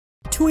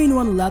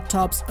2-in-1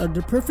 laptops are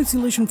the perfect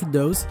solution for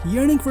those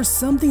yearning for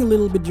something a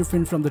little bit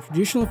different from the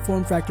traditional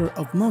form factor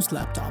of most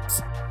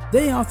laptops.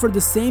 They offer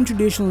the same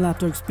traditional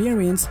laptop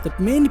experience that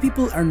many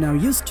people are now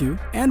used to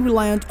and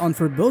reliant on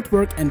for both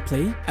work and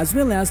play, as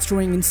well as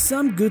throwing in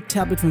some good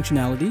tablet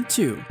functionality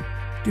too.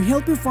 To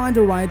help you find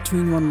the right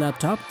 2-in-1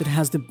 laptop that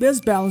has the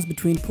best balance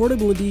between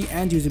portability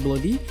and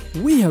usability,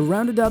 we have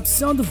rounded up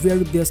some of the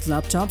very best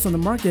laptops on the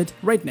market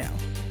right now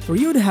for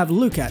you to have a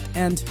look at,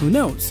 and who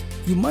knows,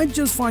 you might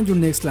just find your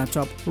next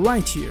laptop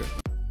right here.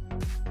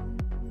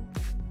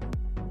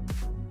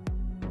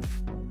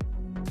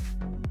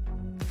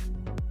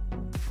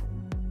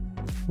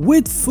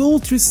 With full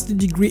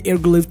 360-degree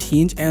ergo-lift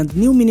hinge and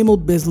new minimal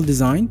bezel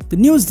design, the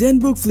new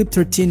ZenBook Flip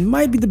 13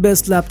 might be the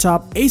best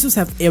laptop ASUS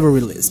have ever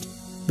released.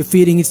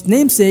 Befitting its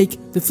namesake,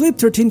 the Flip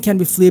 13 can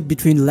be flipped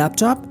between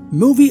laptop,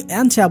 movie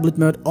and tablet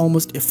mode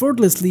almost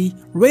effortlessly,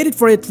 rated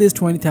for at least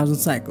 20,000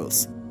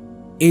 cycles.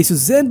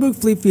 ASUS ZenBook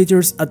Flip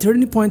features a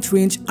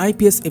 13.3-inch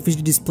IPS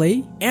FHD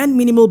display and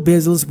minimal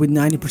bezels with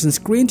 90%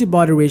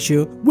 screen-to-body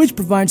ratio, which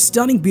provides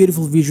stunning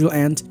beautiful visual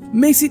and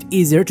makes it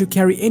easier to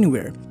carry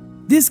anywhere.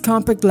 This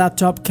compact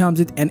laptop comes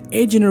with an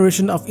 8th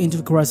generation of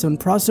Intel Core i7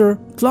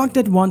 processor, clocked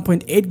at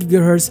 1.8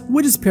 GHz,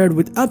 which is paired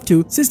with up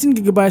to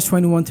 16GB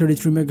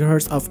 2133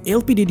 MHz of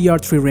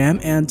LPDDR3 RAM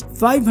and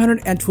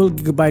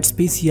 512GB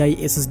PCIe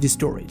SSD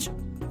storage.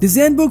 The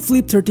ZenBook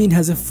Flip 13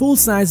 has a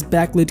full-size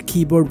backlit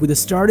keyboard with a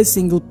sturdy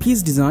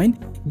single-piece design,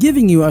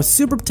 giving you a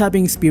superb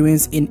typing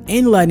experience in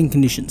any lighting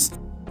conditions.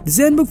 The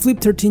ZenBook Flip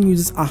 13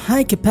 uses a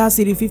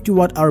high-capacity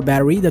 50Wh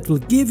battery that will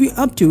give you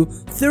up to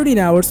 13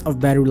 hours of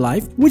battery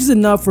life, which is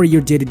enough for your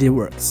day-to-day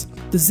works.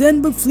 The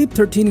ZenBook Flip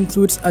 13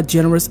 includes a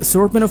generous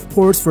assortment of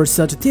ports for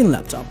such a thin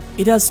laptop.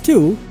 It has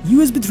two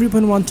USB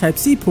 3.1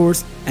 Type-C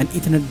ports, an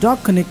Ethernet dock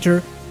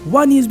connector,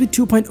 one USB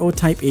 2.0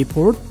 Type-A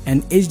port,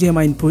 an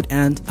HDMI input,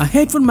 and a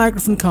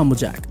headphone-microphone combo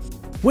jack.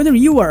 Whether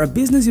you are a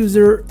business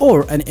user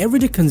or an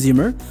everyday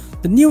consumer,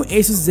 the new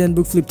ASUS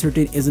ZenBook Flip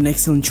 13 is an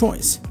excellent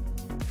choice.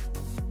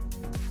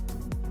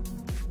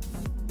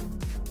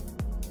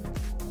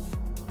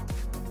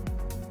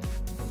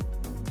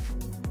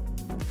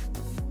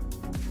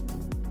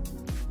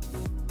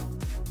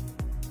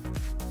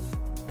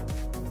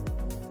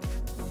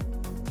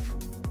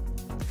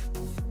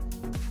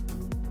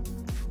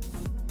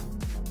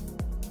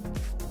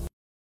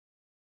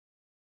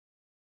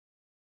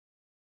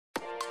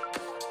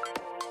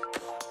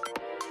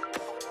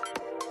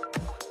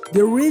 The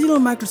original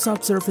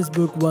Microsoft Surface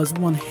Book was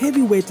one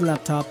heavyweight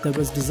laptop that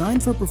was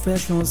designed for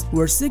professionals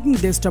who are seeking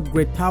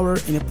desktop-grade power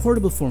in a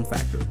portable form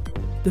factor.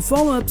 The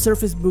follow-up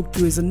Surface Book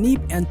 2 is a nip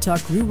and tuck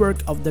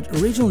rework of that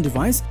original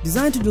device,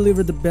 designed to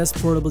deliver the best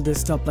portable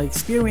desktop-like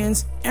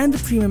experience and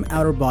the premium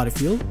outer body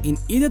feel in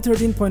either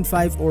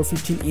 13.5 or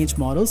 15-inch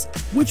models,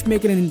 which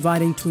make it an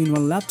inviting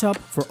 2-in-1 laptop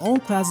for all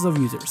classes of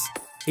users.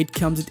 It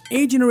comes with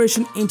 8th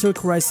generation Intel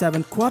Core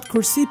i7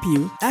 quad-core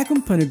CPU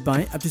accompanied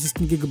by up to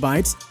 16GB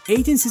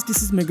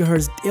 1866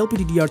 MHz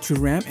LPDDR3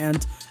 RAM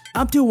and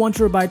up to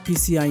 1TB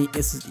PCIe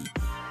SSD.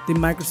 The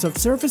Microsoft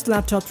Surface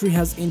Laptop 3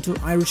 has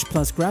Intel Iris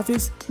Plus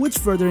graphics, which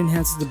further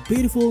enhances the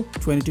beautiful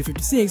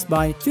 2256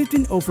 by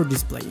 1504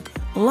 display.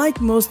 Like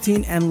most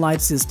thin and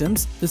light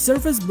systems, the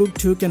Surface Book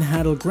 2 can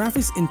handle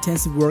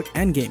graphics-intensive work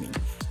and gaming.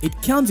 It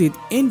comes with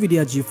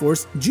NVIDIA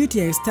GeForce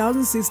GTX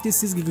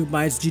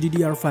 1066GB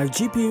GDDR5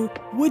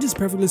 GPU, which is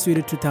perfectly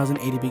suited to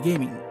 1080p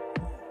gaming.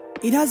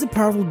 It has a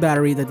powerful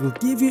battery that will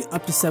give you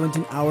up to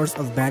 17 hours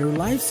of battery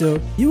life, so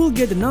you will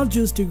get enough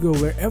juice to go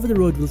wherever the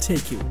road will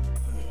take you.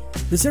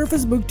 The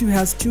Surface Book 2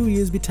 has two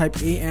USB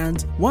Type-A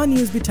and one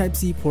USB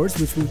Type-C ports,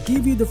 which will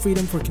give you the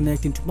freedom for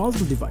connecting to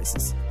multiple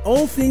devices.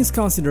 All things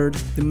considered,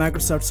 the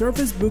Microsoft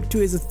Surface Book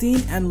 2 is a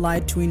thin and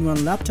light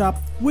 2-in-1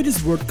 laptop, which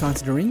is worth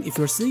considering if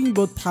you are seeking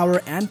both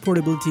power and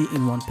portability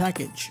in one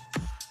package.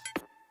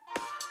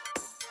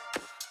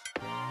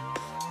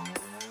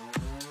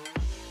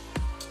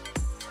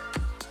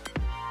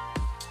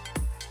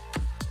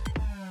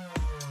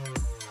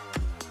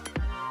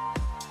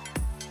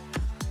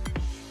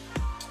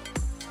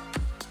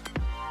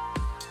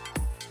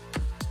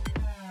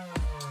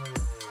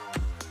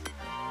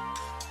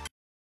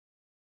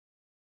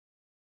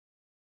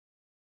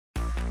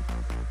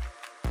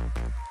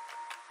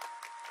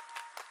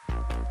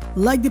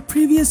 Like the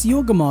previous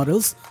Yoga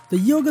models, the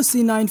Yoga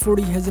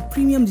C940 has a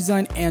premium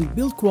design and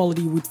build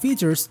quality with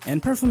features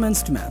and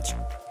performance to match.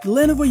 The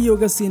Lenovo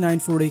Yoga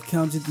C940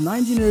 comes with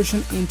 9th generation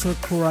Intel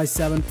Core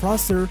i7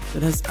 processor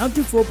that has up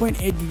to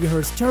 4.8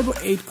 GHz Turbo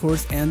 8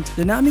 cores and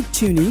dynamic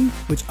tuning,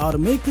 which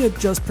automatically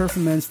adjusts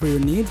performance for your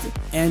needs,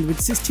 and with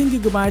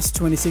 16GB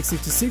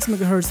 2666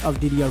 MHz of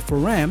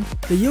DDR4 RAM,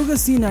 the Yoga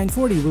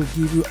C940 will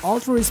give you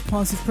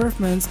ultra-responsive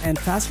performance and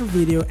faster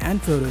video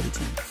and photo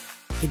editing.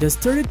 It has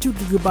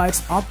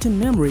 32GB Optane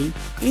memory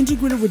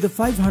integrated with the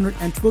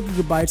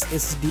 512GB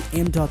SSD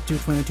M.2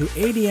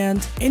 2280 and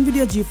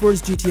NVIDIA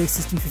GeForce GTX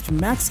 1650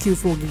 Max Q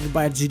 4GB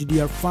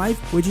GDDR5,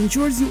 which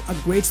ensures you a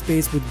great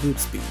space with boot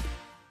speed.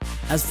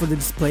 As for the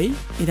display,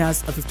 it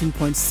has a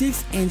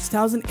 15.6-inch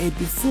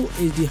 1080p Full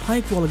HD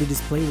high-quality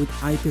display with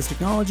IPS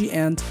technology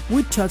and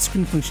with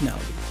touchscreen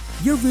functionality.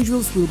 Your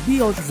visuals will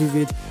be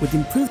ultra-vivid with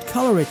improved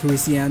color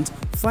accuracy and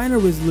finer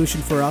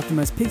resolution for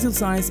optimized pixel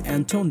size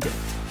and tone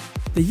depth.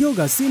 The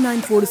Yoga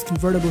C940's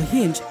convertible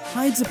hinge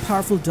hides a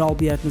powerful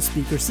Dolby Atmos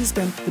speaker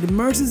system that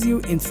immerses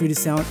you in 3D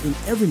sound in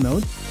every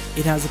mode.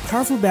 It has a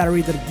powerful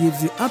battery that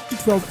gives you up to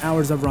 12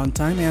 hours of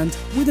runtime, and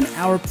with an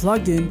hour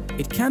plugged in,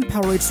 it can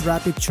power its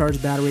rapid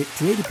charge battery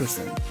to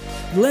 80%.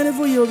 The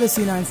Lenovo Yoga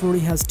C940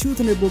 has two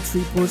Thunderbolt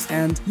 3 ports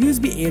and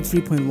USB-A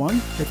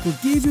 3.1 that will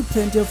give you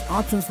plenty of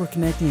options for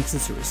connecting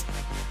accessories.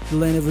 The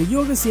Lenovo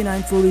Yoga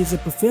C940 is a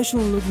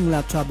professional-looking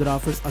laptop that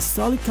offers a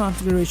solid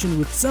configuration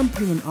with some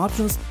premium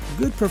options,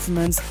 good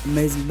performance,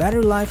 amazing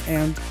battery life,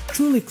 and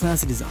truly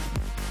classy design.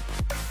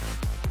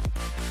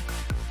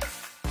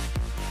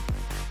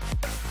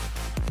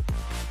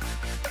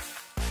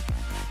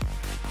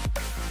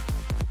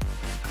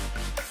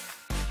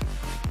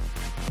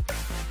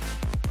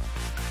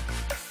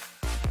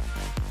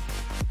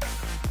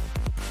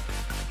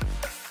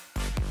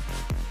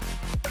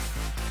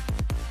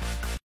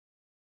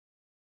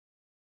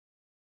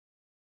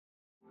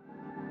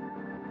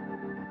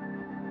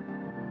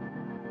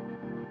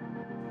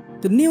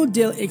 The new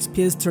Dell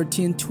XPS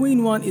 13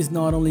 2-in-1 is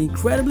not only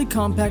incredibly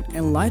compact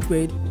and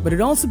lightweight, but it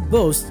also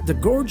boasts the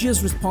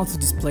gorgeous responsive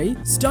display,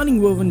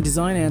 stunning woven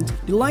design, and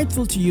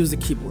delightful to use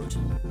keyboard.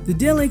 The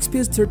Dell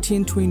XPS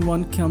 13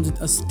 2-in-1 comes with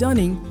a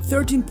stunning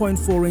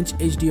 13.4-inch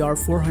HDR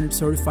 400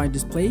 certified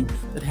display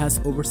that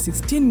has over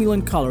 16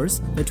 million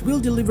colors that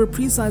will deliver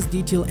precise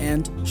detail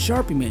and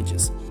sharp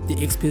images. The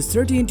XPS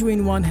 13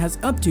 2-in-1 has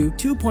up to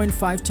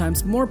 2.5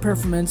 times more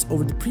performance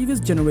over the previous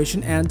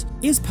generation and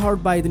is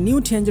powered by the new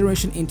 10th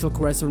generation Intel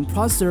Core i7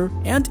 processor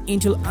and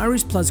Intel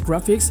Iris Plus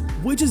graphics,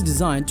 which is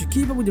designed to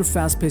keep up with your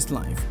fast-paced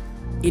life.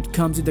 It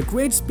comes with a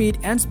great speed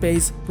and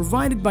space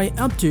provided by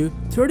up to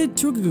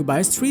 32GB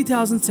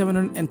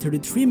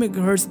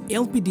 3733MHz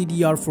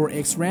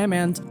LPDDR4X RAM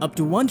and up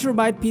to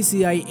 1TB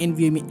PCIe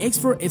NVMe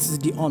X4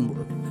 SSD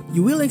onboard.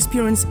 You will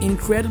experience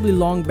incredibly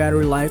long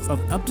battery life of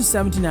up to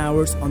 17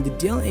 hours on the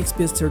Dell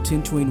XPS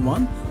 13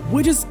 2-in-1,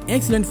 which is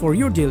excellent for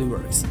your daily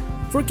works.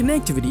 For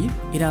connectivity,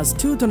 it has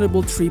two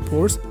Thunderbolt 3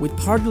 ports with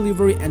power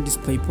delivery and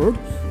DisplayPort,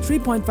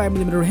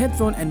 3.5mm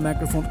headphone and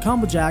microphone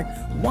combo jack,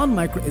 one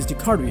microSD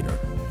card reader.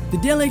 The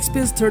Dell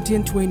XPS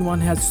 13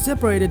 2-in-1 has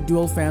separated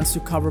dual fans to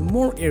cover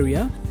more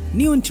area,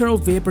 new internal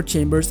vapor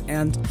chambers,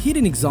 and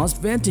hidden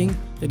exhaust venting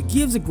that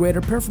gives a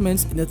greater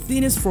performance in the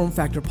thinnest form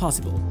factor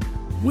possible.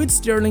 With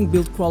sterling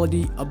build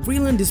quality, a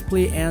brilliant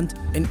display, and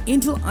an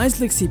Intel Ice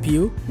Lake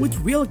CPU with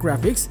real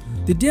graphics,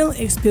 the Dell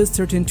XPS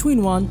 13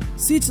 2-in-1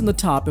 sits on the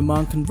top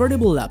among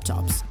convertible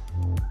laptops.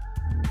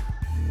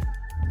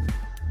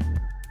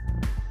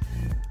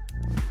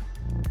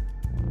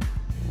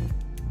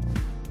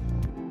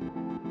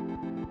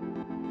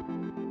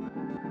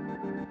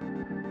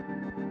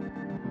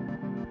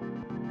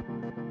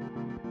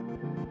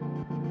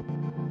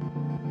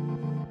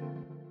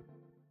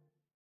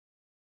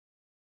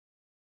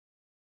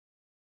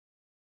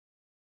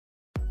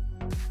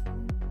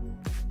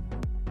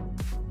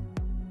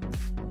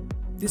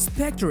 The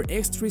Spectre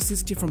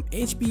X360 from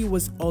HP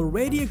was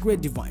already a great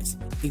device,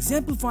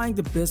 exemplifying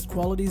the best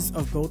qualities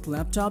of both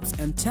laptops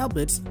and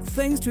tablets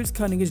thanks to its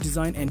cutting-edge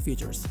design and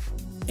features.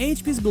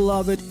 HP's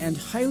beloved and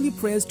highly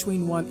praised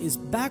 2-in-1 is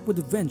back with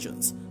a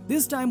vengeance,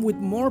 this time with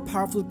more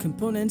powerful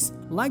components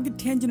like the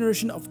 10th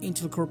generation of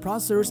Intel Core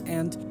processors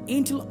and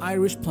Intel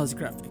Iris Plus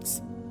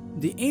graphics.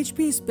 The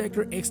HP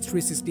Spectre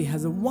X360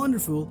 has a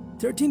wonderful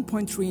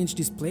 13.3-inch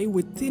display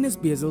with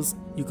thinnest bezels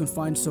you can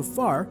find so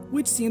far,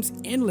 which seems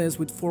endless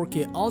with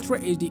 4K Ultra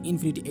HD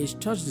Infinity Edge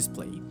touch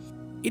display.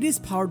 It is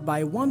powered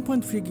by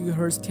 1.3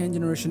 GHz 10th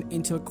generation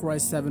Intel Core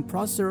i7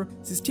 processor,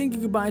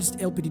 16GB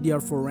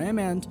LPDDR4 RAM,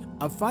 and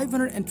a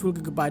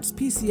 512GB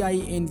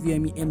PCIe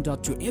NVMe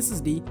M.2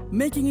 SSD,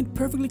 making it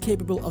perfectly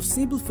capable of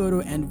simple photo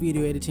and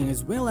video editing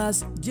as well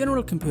as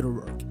general computer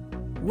work.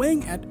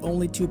 Weighing at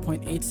only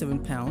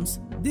 2.87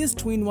 pounds, this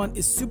 2-in-1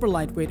 is super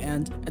lightweight,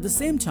 and at the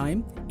same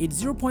time,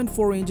 its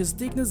 0.4 inches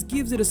thickness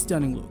gives it a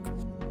stunning look.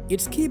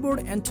 Its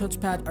keyboard and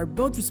touchpad are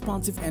both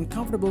responsive and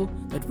comfortable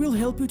that will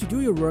help you to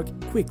do your work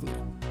quickly.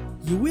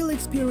 You will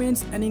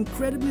experience an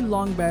incredibly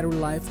long battery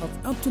life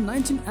of up to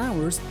 19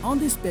 hours on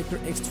the Spectre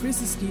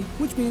X360,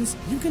 which means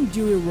you can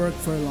do your work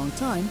for a long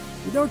time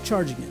without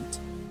charging it.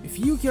 If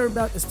you care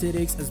about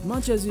aesthetics as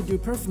much as you do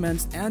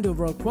performance and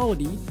overall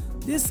quality,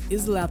 this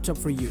is the laptop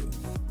for you.